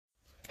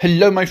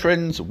Hello, my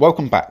friends.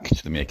 Welcome back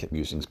to the Meerkat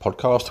Musings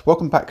podcast.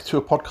 Welcome back to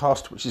a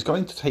podcast which is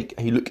going to take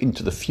a look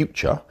into the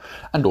future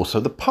and also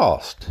the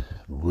past.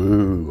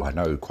 Woo, I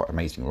know, quite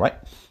amazing, right?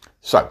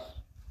 So,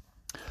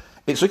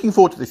 it's looking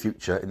forward to the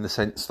future in the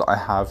sense that I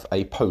have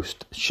a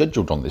post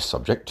scheduled on this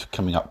subject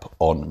coming up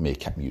on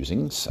Meerkat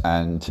Musings,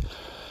 and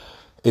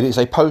it is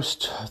a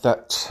post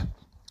that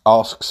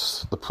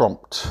asks the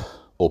prompt,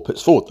 or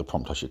puts forward the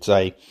prompt, I should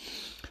say,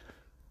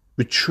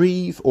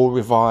 retrieve or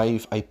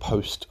revive a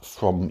post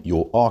from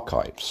your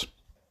archives.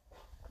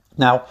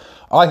 Now,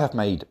 I have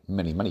made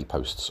many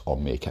posts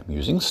on Meerkat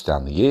Musings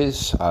down the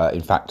years.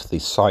 In fact, the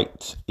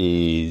site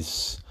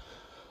is,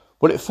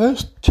 well, it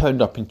first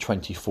turned up in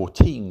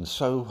 2014,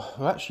 so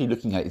we're actually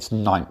looking at its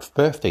 9th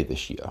birthday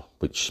this year,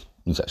 which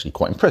is actually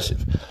quite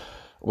impressive.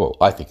 Well,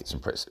 I think it's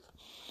impressive.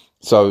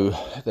 So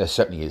there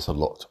certainly is a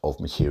lot of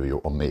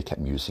material on Meerkat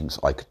Musings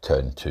I could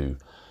turn to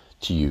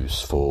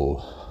use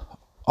for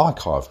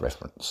archive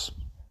reference.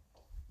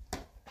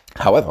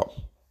 However,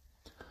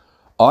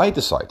 I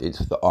decided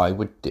that I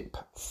would dip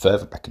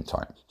further back in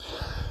time.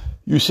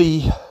 You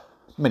see,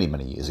 many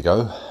years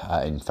ago,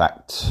 in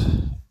fact,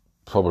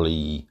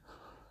 probably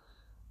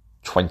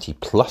 20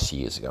 plus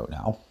years ago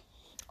now,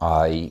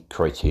 I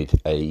created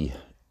a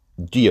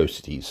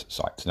GeoCities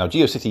site. Now,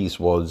 GeoCities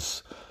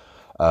was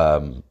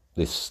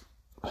this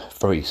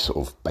very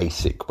sort of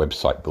basic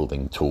website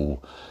building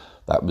tool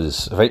that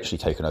was eventually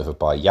taken over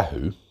by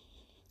Yahoo.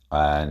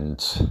 And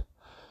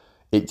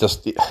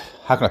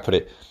how can I put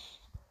it?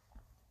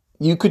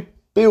 You could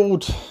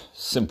build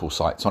simple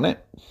sites on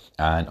it,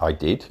 and I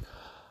did.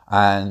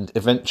 And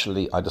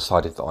eventually I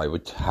decided that I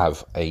would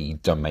have a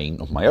domain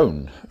of my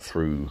own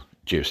through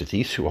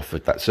GeoCities, who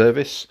offered that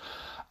service.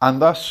 And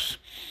thus,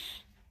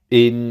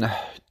 in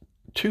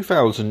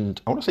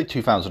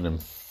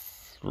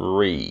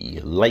 2003,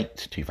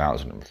 late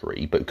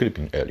 2003, but it could have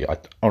been earlier, I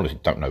honestly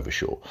don't know for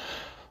sure,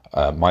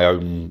 my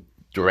own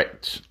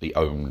directly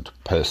owned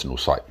personal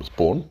site was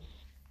born,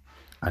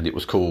 and it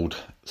was called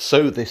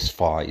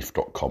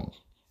SoThis5.com,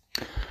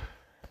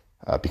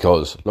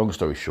 because, long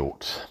story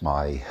short,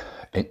 my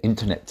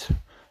internet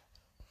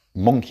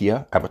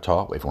monkia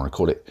avatar, whatever you want to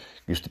call it,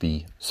 used to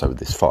be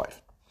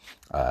SoThis5,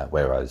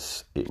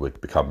 whereas it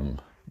would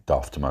become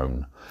Daft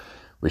Timon,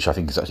 which I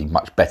think is actually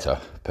much better,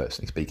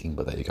 personally speaking,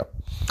 but there you go.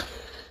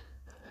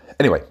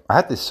 Anyway, I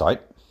had this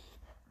site,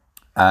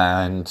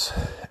 and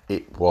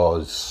it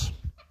was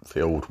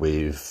filled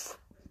with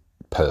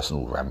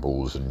personal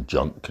rambles and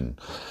junk and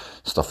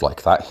stuff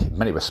like that. In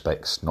many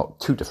respects, not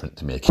too different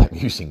to Meerkat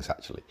Musings,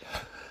 actually.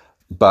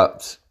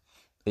 But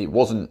it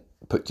wasn't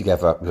put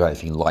together with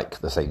anything like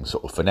the same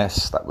sort of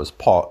finesse. That was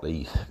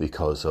partly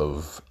because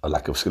of a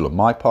lack of skill on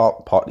my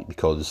part, partly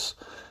because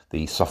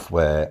the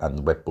software and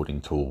the web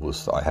building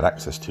tools that I had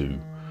access to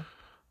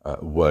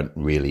weren't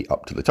really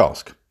up to the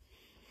task.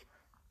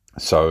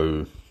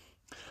 So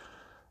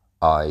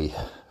I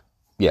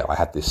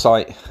had this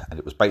site, and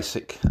it was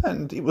basic,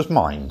 and it was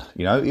mine.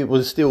 It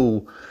was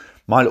still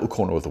my little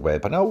corner of the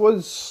web, and I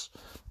was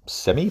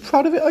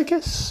semi-proud of it, I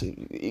guess.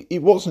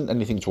 It wasn't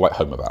anything to write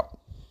home about.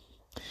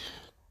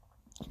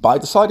 But I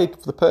decided,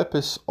 for the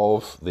purpose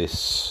of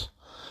this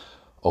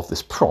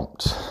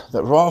prompt,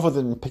 that rather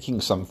than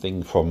picking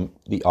something from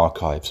the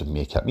archives of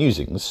Meerkat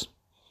Musings,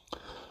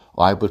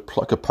 I would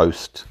pluck a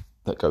post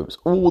that goes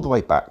all the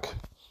way back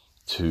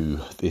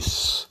to the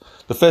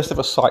first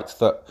ever site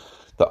that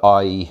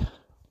I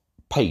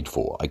paid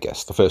for, I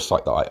guess, the first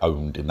site that I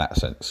owned in that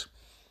sense.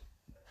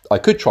 I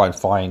could try and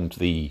find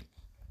the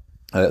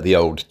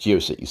old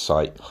GeoCities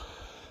site.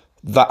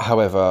 That,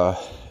 however,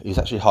 is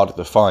actually harder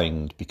to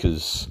find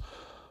because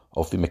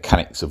of the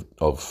mechanics of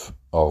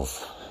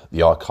the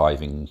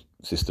archiving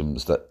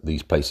systems that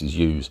these places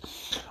use.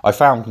 I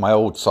found my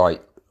old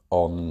site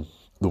on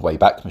the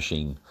Wayback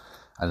Machine,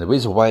 and there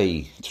is a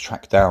way to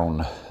track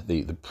down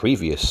the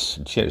previous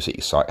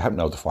GeoCities site. I haven't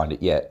been able to find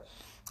it yet.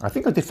 I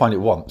think I did find it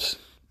once,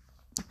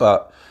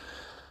 but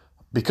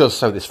because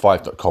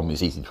SoThis5.com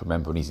is easy to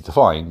remember and easy to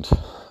find,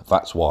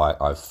 that's why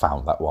I've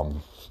found that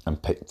one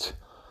and picked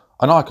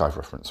an archive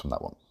reference from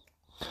that one.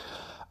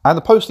 And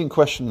the post in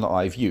question that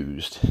I've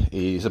used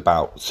is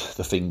about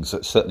the things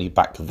that certainly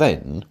back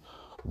then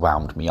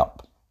wound me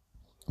up.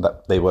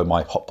 That they were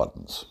my hot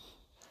buttons,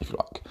 if you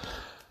like.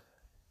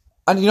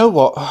 And you know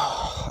what?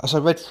 As I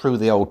read through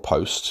the old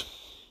post,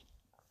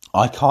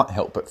 I can't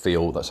help but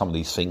feel that some of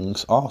these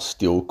things are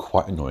still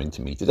quite annoying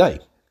to me today.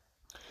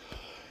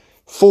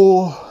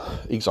 For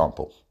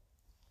example,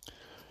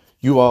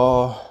 you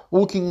are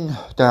walking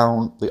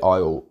down the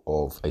aisle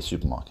of a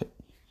supermarket,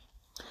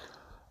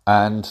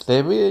 and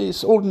there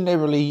is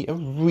ordinarily a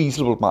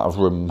reasonable amount of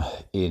room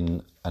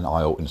in an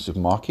aisle in a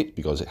supermarket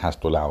because it has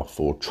to allow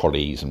for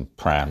trolleys and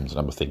prams and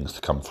other things to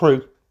come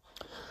through.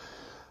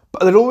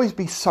 But there'll always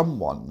be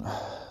someone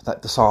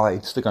that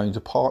decides they're going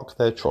to park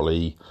their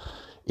trolley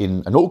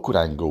in an awkward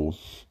angle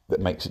that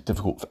makes it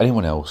difficult for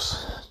anyone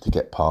else to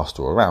get past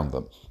or around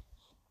them.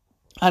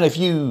 And if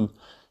you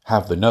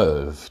have the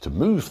nerve to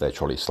move their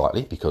trolley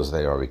slightly because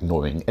they are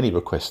ignoring any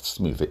requests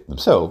to move it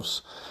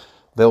themselves,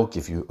 they'll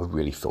give you a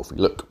really filthy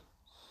look.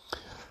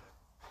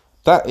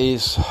 That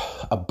is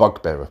a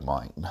bugbear of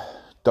mine.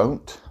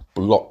 Don't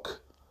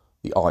block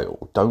the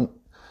aisle. Don't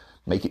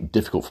make it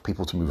difficult for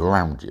people to move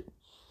around you.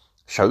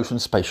 Show some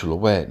spatial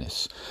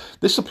awareness.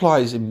 This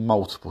applies in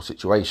multiple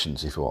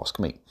situations, if you ask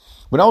me.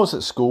 When I was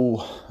at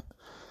school,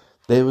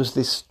 there was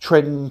this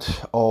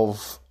trend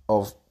of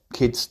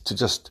kids to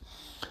just,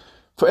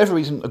 for every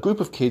reason, a group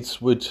of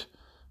kids would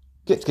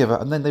get together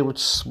and then they would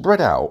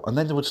spread out and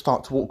then they would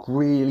start to walk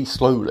really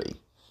slowly.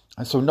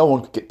 And so no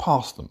one could get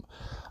past them.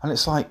 And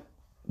it's like,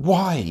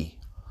 why?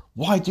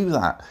 Why do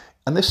that?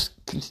 And this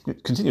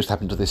continues to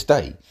happen to this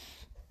day.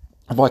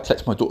 If I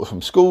collect my daughter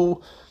from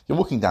school, you're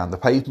walking down the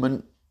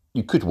pavement,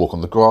 you could walk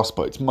on the grass,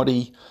 but it's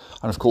muddy.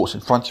 And of course, in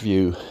front of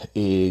you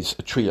is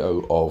a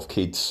trio of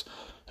kids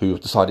who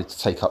have decided to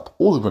take up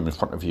all the room in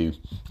front of you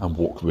and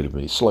walk really,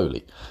 really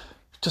slowly.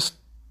 Just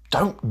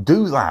don't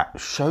do that.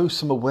 Show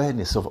some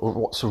awareness of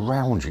what's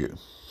around you.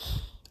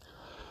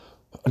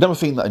 Another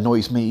thing that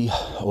annoys me,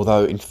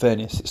 although in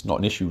fairness, it's not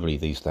an issue really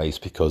these days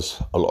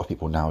because a lot of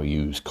people now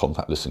use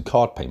contactless and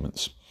card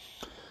payments,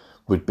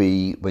 would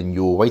be when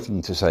you're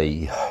waiting to,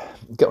 say,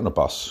 get on a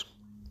bus.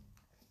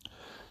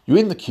 You're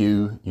in the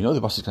queue, you know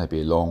the bus is going to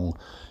be long,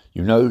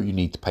 you know you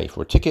need to pay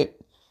for a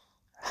ticket.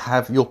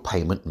 Have your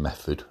payment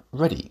method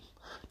ready.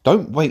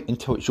 Don't wait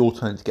until it's your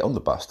turn to get on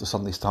the bus to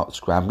suddenly start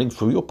scrambling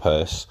through your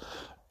purse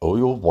or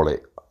your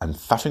wallet and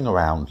faffing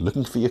around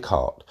looking for your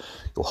card.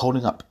 You're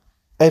holding up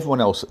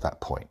everyone else at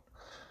that point.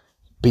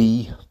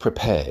 Be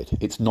prepared.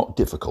 It's not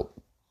difficult,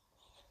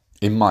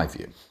 in my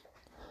view.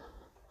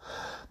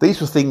 These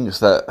were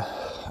things that,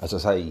 as I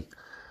say,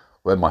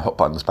 were my hot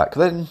buttons back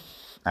then,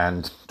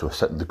 and to a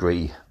certain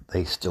degree,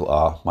 they still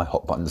are my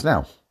hot buttons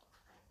now.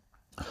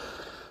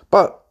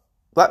 But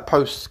that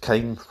post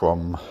came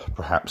from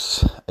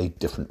perhaps a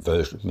different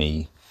version of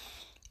me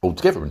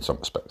altogether in some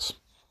respects.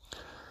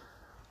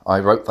 I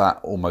wrote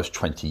that almost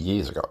 20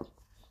 years ago.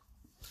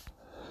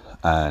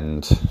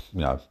 And,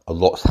 a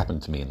lot's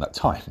happened to me in that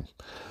time.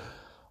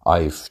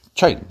 I've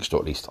changed, or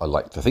at least I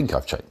like to think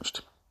I've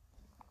changed.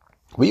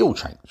 We all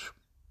change.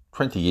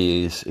 20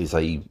 years is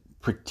a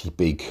pretty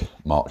big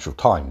march of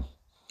time.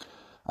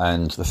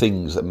 And the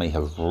things that may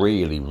have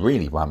really,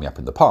 really wound me up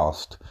in the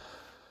past,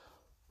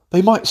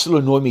 they might still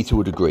annoy me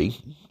to a degree,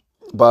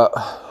 but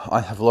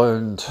I have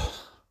learned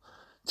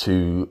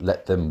to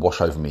let them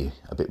wash over me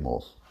a bit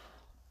more.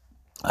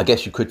 I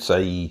guess you could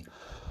say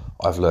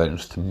I've learned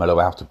to mellow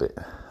out a bit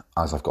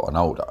as I've gotten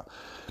older.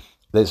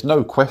 There's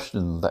no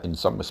question that in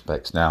some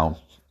respects now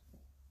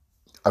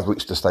I've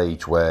reached a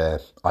stage where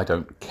I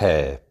don't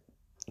care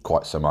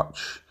quite so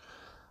much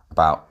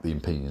about the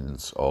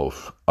opinions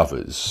of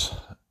others.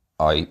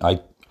 I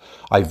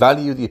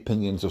value the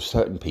opinions of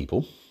certain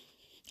people,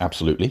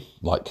 absolutely,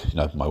 like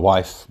my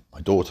wife,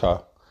 my daughter,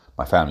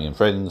 my family and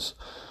friends,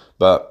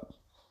 but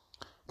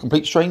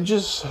complete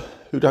strangers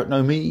who don't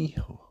know me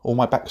or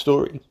my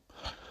backstory,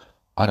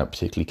 I don't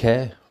particularly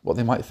care what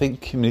they might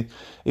think. I mean,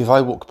 if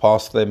I walk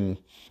past them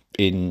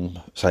in,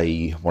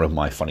 say, one of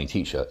my funny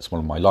t-shirts, one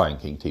of my Lion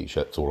King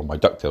t-shirts, or one of my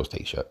DuckTales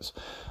t-shirts,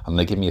 and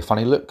they give me a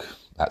funny look,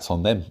 that's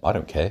on them. I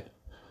don't care.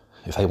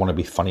 If they want to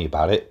be funny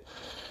about it,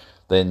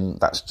 then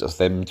that's just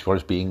them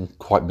being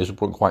quite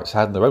miserable and quite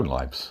sad in their own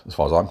lives, as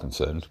far as I'm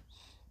concerned.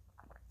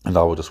 And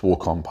I will just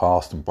walk on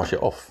past and brush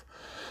it off.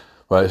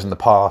 Whereas in the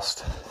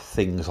past,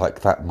 things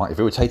like that might have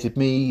irritated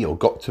me, or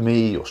got to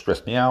me, or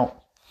stressed me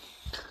out.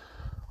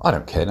 I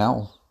don't care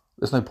now.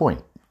 There's no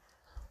point.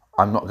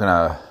 I'm not going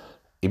to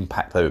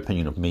impact their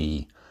opinion of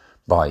me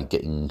by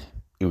getting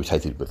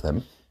irritated with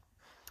them.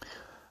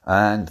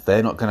 And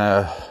they're not going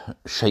to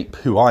shape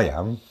who I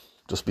am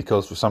just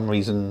because for some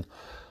reason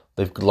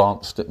they've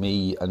glanced at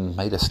me and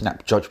made a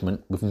snap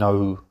judgment with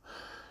no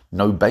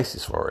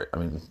basis for it. I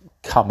mean,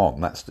 come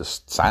on, that's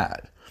just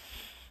sad.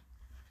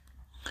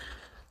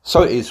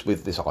 So it is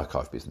with this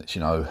archive business.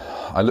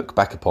 I look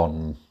back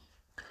upon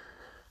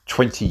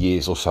 20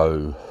 years or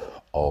so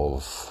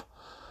of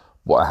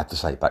what I had to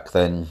say back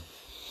then,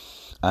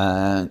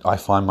 and I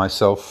find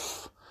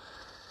myself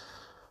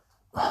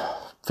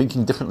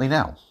thinking differently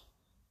now.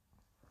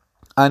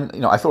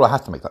 And, I thought I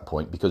had to make that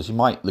point because you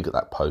might look at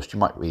that post, you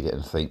might read it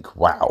and think,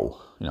 wow,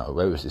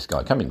 where is this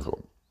guy coming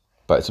from?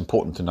 But it's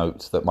important to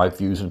note that my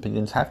views and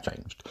opinions have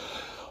changed.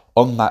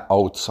 On that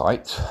old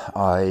site,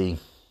 I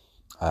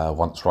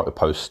once wrote a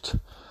post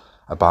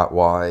about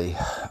why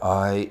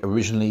I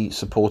originally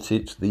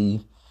supported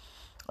the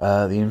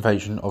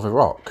invasion of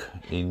Iraq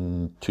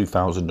in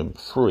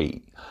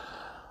 2003.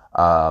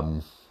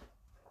 When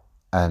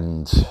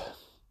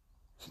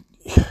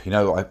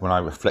I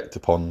reflect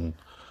upon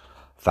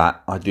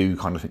that, I do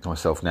kind of think to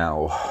myself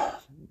now,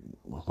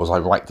 was I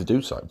right to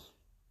do so?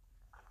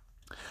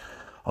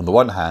 On the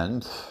one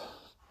hand,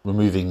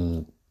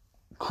 removing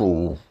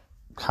cruel,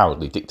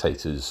 cowardly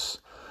dictators,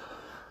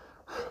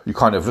 you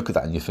kind of look at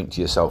that and you think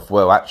to yourself,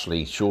 well,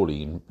 actually,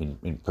 surely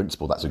in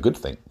principle, that's a good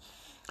thing.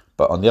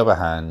 But on the other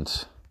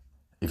hand,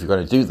 if you're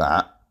going to do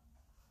that,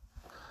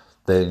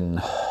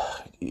 then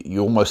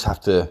you almost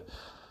have to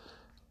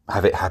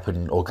have it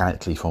happen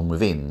organically from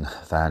within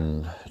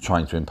than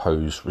trying to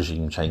impose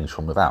regime change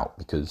from without,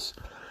 because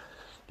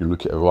you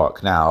look at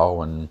Iraq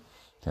now, and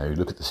you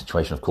look at the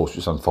situation, of course,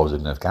 which unfolded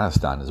in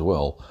Afghanistan as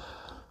well,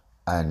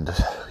 and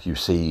you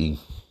see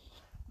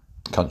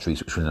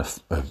countries which are in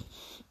a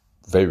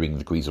varying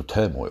degrees of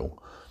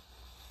turmoil.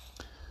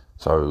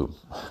 So,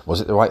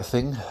 was it the right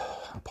thing?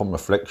 Upon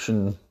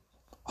reflection,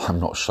 I'm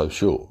not so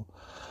sure.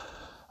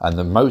 And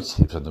the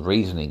motives and the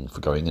reasoning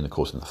for going in, of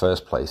course, in the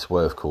first place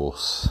were, of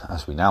course,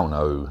 as we now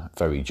know,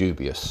 very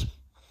dubious.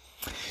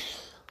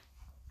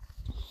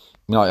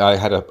 I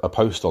had a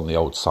post on the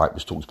old site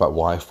which talks about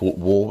why I thought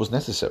war was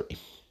necessary.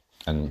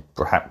 And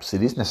perhaps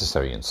it is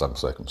necessary in some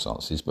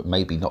circumstances, but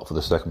maybe not for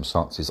the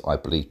circumstances I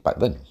believed back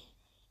then.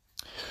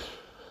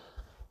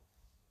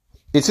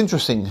 It's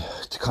interesting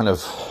to kind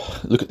of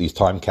look at these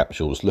time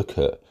capsules, look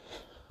at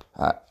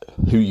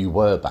who you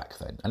were back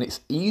then. And it's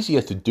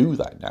easier to do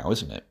that now,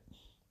 isn't it?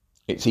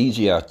 It's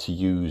easier to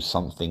use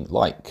something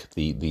like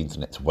the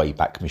Internet's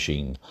Wayback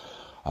Machine,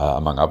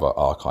 among other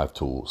archive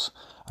tools,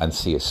 and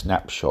see a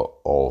snapshot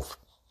of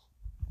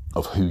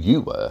who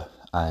you were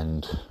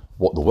and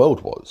what the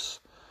world was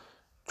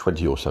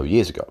 20 or so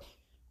years ago.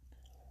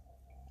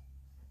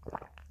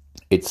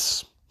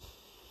 It's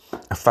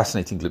a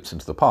fascinating glimpse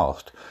into the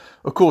past.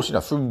 Of course,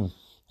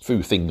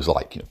 through things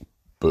like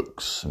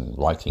books and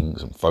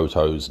writings and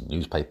photos and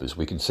newspapers,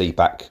 we can see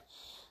back,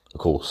 of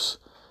course,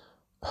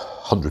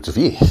 hundreds of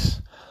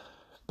years.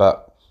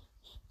 But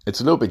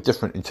it's a little bit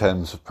different in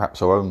terms of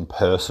perhaps our own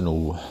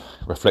personal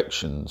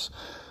reflections.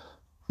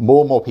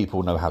 More and more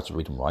people know how to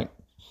read and write.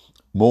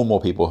 More and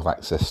more people have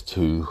access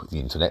to the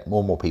internet.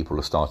 More and more people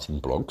are starting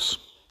blogs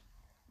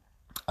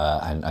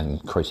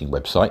and creating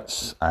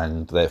websites.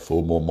 And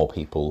therefore, more and more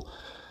people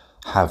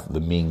have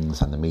the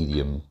means and the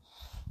medium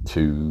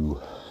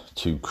to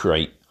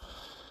create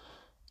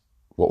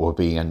what will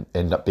be and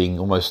end up being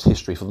almost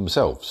history for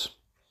themselves.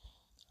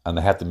 And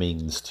they have the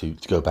means to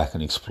go back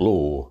and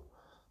explore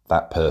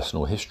that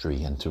personal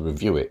history and to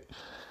review it.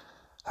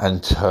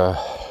 And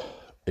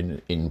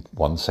in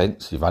one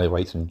sense,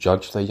 evaluate and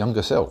judge their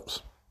younger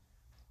selves.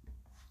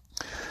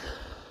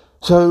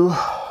 So,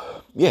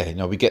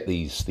 we get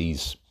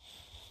these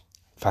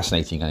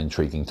fascinating and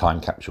intriguing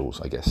time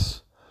capsules, I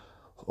guess,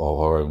 of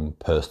our own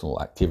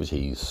personal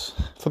activities,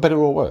 for better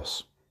or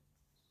worse.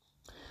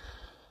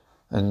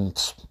 And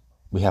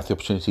we have the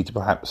opportunity to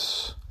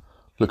perhaps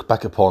look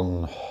back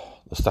upon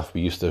the stuff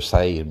we used to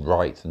say and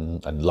write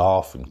and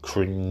laugh and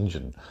cringe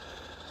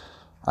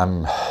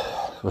and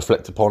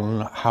reflect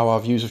upon how our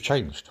views have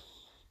changed.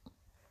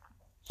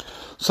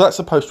 So that's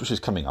a post which is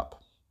coming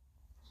up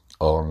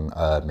on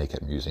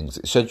Meerkat Musings.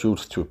 It's scheduled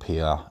to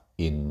appear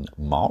in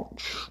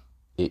March.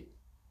 It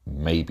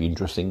may be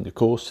interesting, of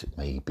course. It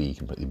may be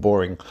completely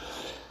boring.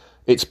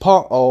 It's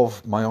part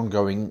of my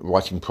ongoing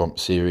writing prompt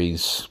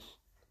series,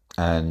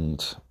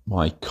 and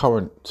my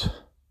current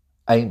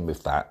aim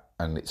with that,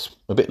 and it's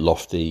a bit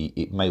lofty,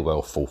 it may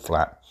well fall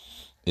flat,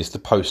 is to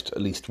post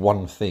at least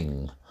one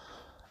thing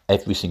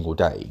every single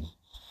day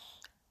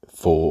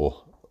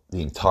for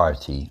the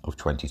entirety of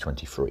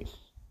 2023.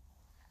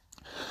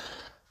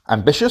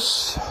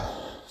 Ambitious,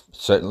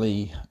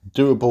 certainly.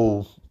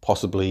 Doable,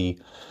 possibly.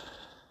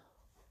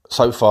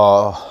 So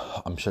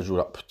far, I'm scheduled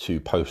up to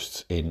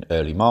post in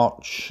early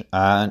March,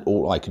 and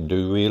all I can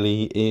do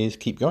really is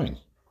keep going.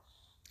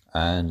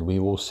 And we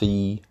will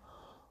see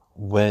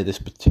where this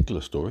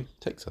particular story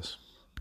takes us.